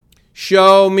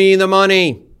Show me the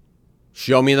money.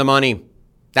 Show me the money.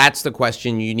 That's the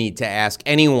question you need to ask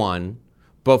anyone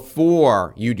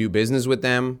before you do business with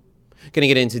them. Going to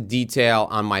get into detail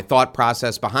on my thought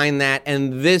process behind that,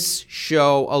 and this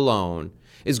show alone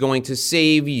is going to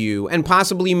save you and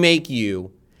possibly make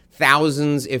you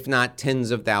thousands, if not tens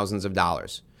of thousands of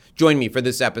dollars. Join me for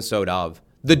this episode of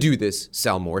the Do This,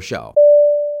 Sell More show.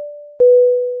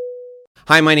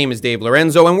 Hi, my name is Dave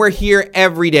Lorenzo, and we're here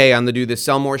every day on the Do This,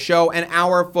 Sell More show, and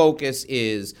our focus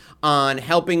is on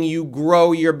helping you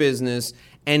grow your business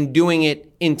and doing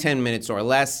it in 10 minutes or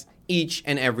less each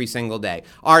and every single day.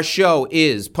 Our show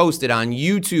is posted on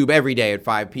YouTube every day at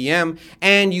 5 p.m.,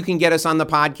 and you can get us on the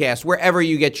podcast wherever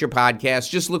you get your podcasts.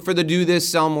 Just look for the Do This,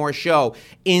 Sell More show,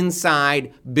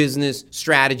 Inside Business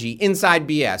Strategy, Inside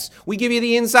BS. We give you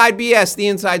the Inside BS, the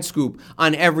inside scoop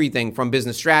on everything from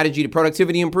business strategy to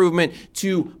productivity improvement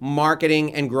to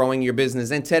marketing and growing your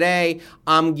business. And today,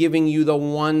 I'm giving you the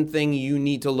one thing you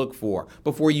need to look for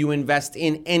before you invest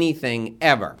in anything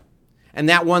ever. And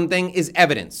that one thing is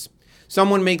evidence.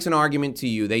 Someone makes an argument to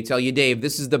you. They tell you, Dave,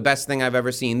 this is the best thing I've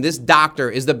ever seen. This doctor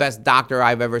is the best doctor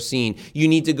I've ever seen. You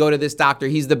need to go to this doctor.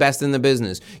 He's the best in the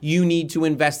business. You need to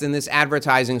invest in this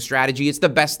advertising strategy. It's the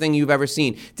best thing you've ever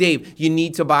seen. Dave, you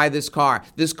need to buy this car.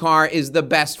 This car is the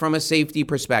best from a safety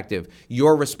perspective.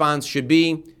 Your response should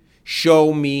be,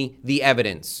 show me the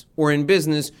evidence. Or in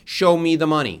business, show me the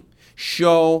money.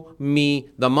 Show me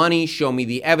the money. Show me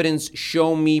the evidence.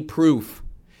 Show me proof.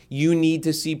 You need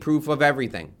to see proof of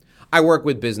everything. I work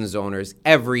with business owners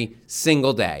every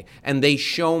single day, and they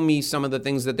show me some of the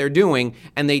things that they're doing,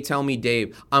 and they tell me,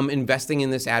 Dave, I'm investing in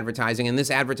this advertising, and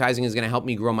this advertising is going to help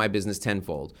me grow my business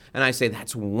tenfold. And I say,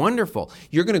 that's wonderful.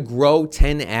 You're going to grow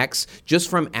 10x just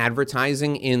from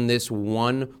advertising in this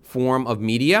one form of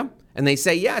media? And they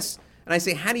say, yes. And I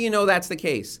say, how do you know that's the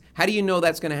case? How do you know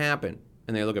that's going to happen?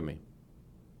 And they look at me.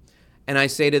 And I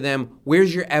say to them,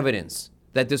 where's your evidence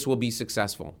that this will be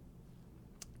successful?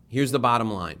 Here's the bottom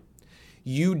line.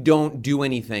 You don't do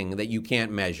anything that you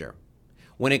can't measure.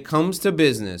 When it comes to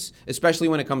business, especially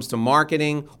when it comes to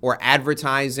marketing or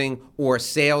advertising or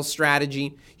sales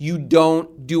strategy, you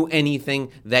don't do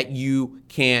anything that you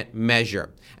can't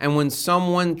measure. And when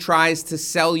someone tries to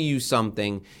sell you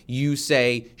something, you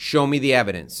say, show me the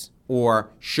evidence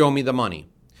or show me the money.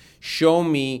 Show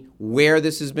me where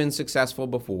this has been successful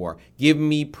before. Give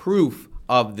me proof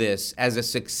of this as a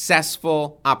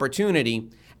successful opportunity,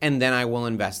 and then I will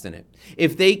invest in it.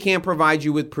 If they can't provide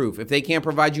you with proof, if they can't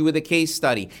provide you with a case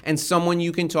study and someone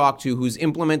you can talk to who's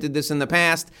implemented this in the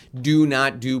past, do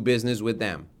not do business with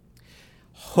them.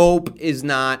 Hope is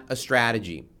not a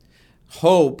strategy.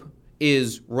 Hope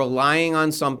is relying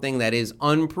on something that is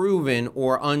unproven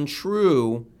or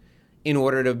untrue in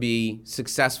order to be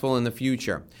successful in the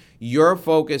future. Your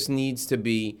focus needs to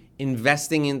be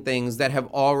investing in things that have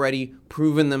already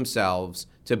proven themselves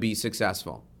to be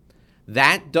successful.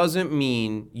 That doesn't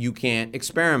mean you can't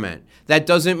experiment. That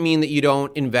doesn't mean that you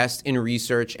don't invest in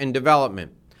research and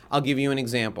development. I'll give you an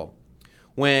example.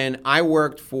 When I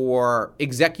worked for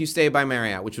ExecuStay by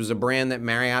Marriott, which was a brand that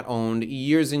Marriott owned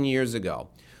years and years ago,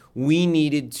 we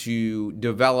needed to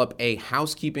develop a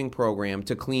housekeeping program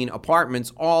to clean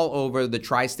apartments all over the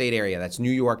tri-state area. That's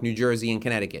New York, New Jersey, and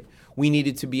Connecticut. We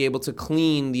needed to be able to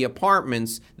clean the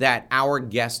apartments that our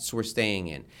guests were staying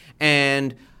in.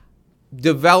 And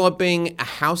developing a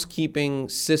housekeeping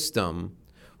system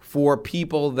for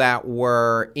people that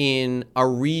were in a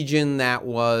region that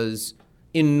was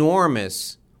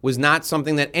enormous was not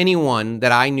something that anyone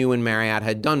that I knew in Marriott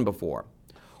had done before.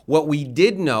 What we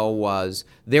did know was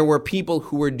there were people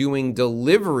who were doing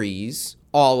deliveries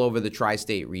all over the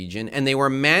tri-state region, and they were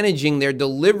managing their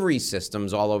delivery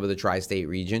systems all over the tri-state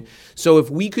region. So if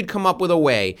we could come up with a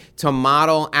way to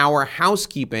model our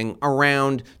housekeeping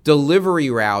around delivery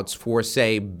routes for,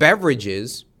 say,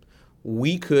 beverages,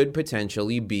 we could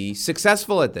potentially be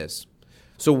successful at this.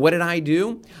 So what did I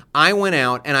do? I went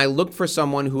out and I looked for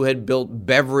someone who had built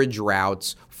beverage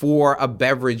routes for a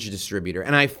beverage distributor.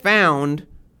 And I found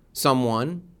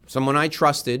someone I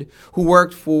trusted, who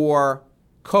worked for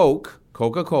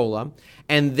Coca-Cola,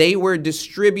 and they were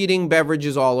distributing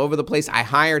beverages all over the place. I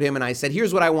hired him and I said,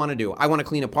 here's what I want to do. I want to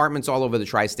clean apartments all over the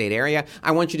tri-state area.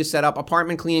 I want you to set up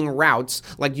apartment cleaning routes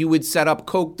like you would set up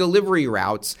Coke delivery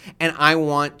routes, and I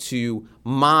want to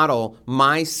model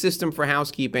my system for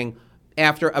housekeeping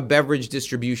after a beverage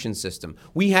distribution system.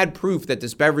 We had proof that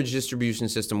this beverage distribution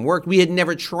system worked. We had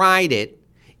never tried it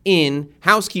in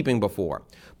housekeeping before.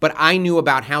 But I knew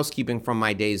about housekeeping from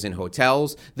my days in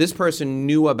hotels. This person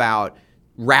knew about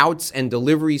routes and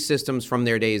delivery systems from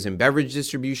their days in beverage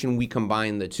distribution. We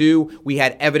combined the two. We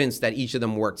had evidence that each of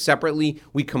them worked separately.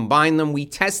 We combined them. We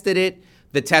tested it.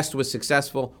 The test was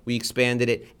successful. We expanded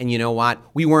it. And you know what?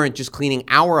 We weren't just cleaning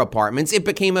our apartments. It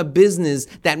became a business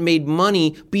that made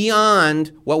money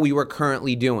beyond what we were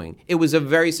currently doing. It was a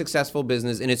very successful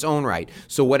business in its own right.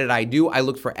 So what did I do? I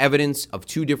looked for evidence of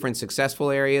two different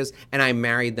successful areas, and I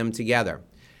married them together.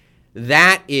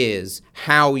 That is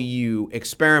how you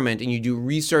experiment and you do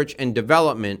research and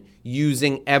development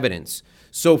using evidence.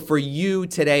 So for you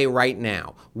today, right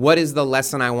now, what is the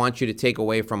lesson I want you to take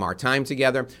away from our time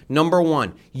together? Number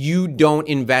one, you don't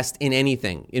invest in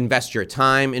anything. Invest your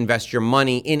time, invest your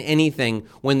money in anything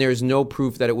when there's no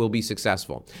proof that it will be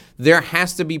successful. There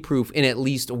has to be proof in at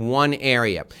least one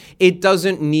area. It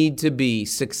doesn't need to be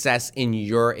success in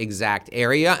your exact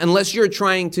area unless you're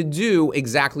trying to do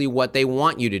exactly what they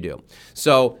want you to do.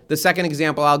 So the second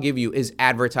example I'll give you is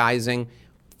advertising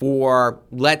for,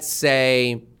 let's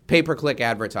say, pay-per-click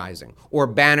advertising or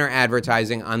banner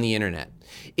advertising on the internet.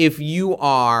 If you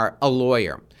are a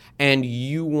lawyer and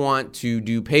you want to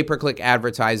do pay-per-click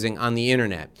advertising on the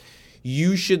internet,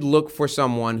 you should look for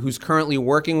someone who's currently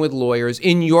working with lawyers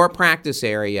in your practice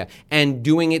area and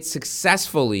doing it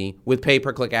successfully with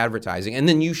pay-per-click advertising. And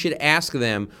then you should ask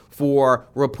them for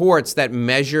reports that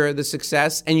measure the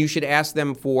success, and you should ask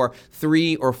them for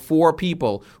 3 or 4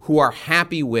 people who are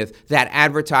happy with that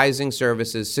advertising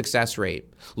service's success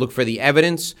rate. Look for the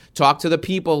evidence, talk to the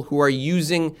people who are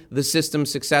using the system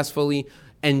successfully,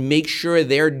 and make sure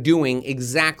they're doing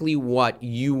exactly what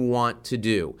you want to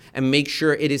do, and make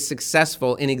sure it is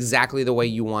successful in exactly the way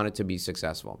you want it to be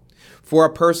successful. For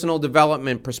a personal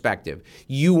development perspective,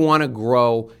 you want to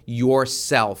grow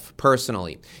yourself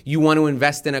personally. You want to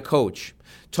invest in a coach.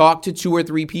 Talk to 2 or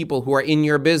 3 people who are in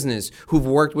your business who've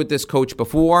worked with this coach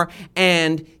before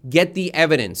and get the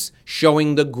evidence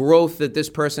showing the growth that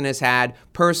this person has had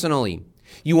personally.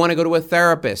 You want to go to a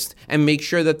therapist and make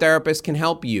sure the therapist can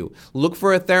help you. Look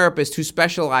for a therapist who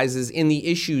specializes in the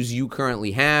issues you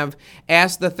currently have.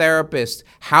 Ask the therapist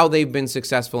how they've been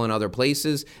successful in other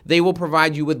places. They will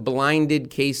provide you with blinded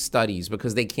case studies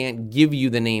because they can't give you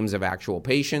the names of actual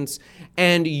patients,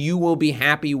 and you will be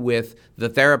happy with the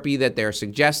therapy that they're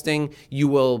suggesting. It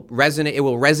will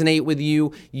resonate with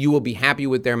you. You will be happy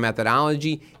with their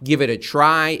methodology. Give it a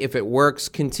try. If it works,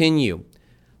 continue.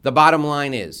 The bottom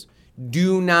line is,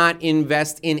 do not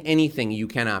invest in anything you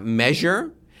cannot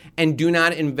measure, and do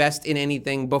not invest in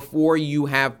anything before you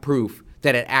have proof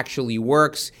that it actually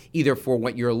works, either for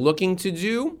what you're looking to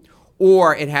do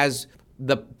or it has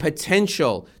the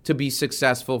potential to be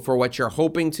successful for what you're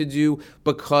hoping to do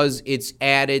because it's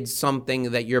added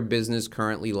something that your business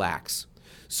currently lacks.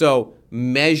 So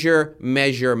measure,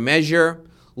 measure, measure.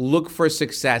 Look for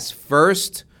success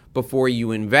first before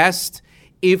you invest.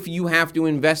 If you have to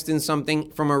invest in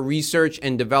something from a research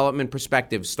and development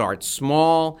perspective, start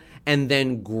small and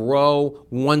then grow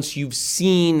once you've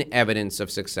seen evidence of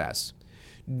success.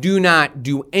 Do not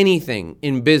do anything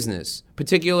in business,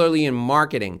 particularly in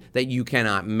marketing, that you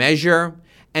cannot measure,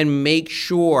 and make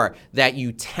sure that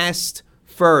you test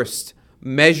first,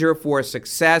 measure for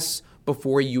success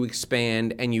before you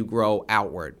expand and you grow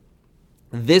outward.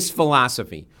 This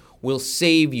philosophy will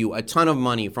save you a ton of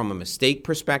money from a mistake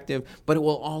perspective, but it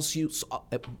will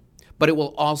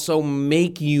also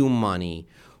make you money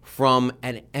from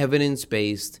an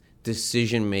evidence-based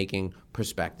decision-making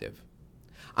perspective.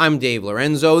 I'm Dave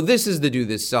Lorenzo. This is the Do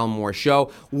This, Sell More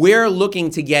show. We're looking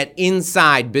to get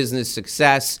inside business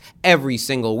success every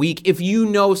single week. If you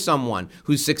know someone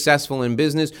who's successful in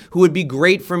business who would be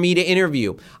great for me to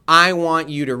interview, I want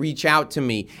you to reach out to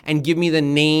me and give me the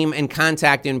name and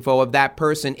contact info of that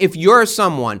person. If you're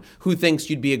someone who thinks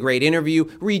you'd be a great interview,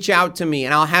 reach out to me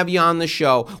and I'll have you on the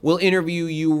show. We'll interview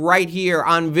you right here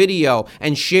on video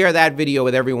and share that video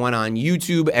with everyone on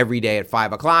YouTube every day at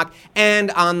 5 o'clock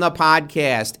and on the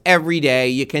podcast every day.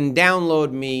 You can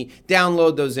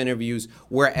download those interviews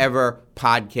wherever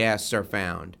podcasts are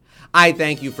found. I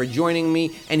thank you for joining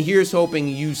me, and here's hoping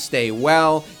you stay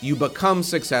well, you become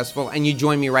successful, and you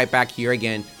join me right back here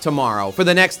again tomorrow for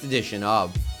the next edition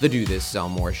of the Do This, Sell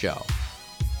More show.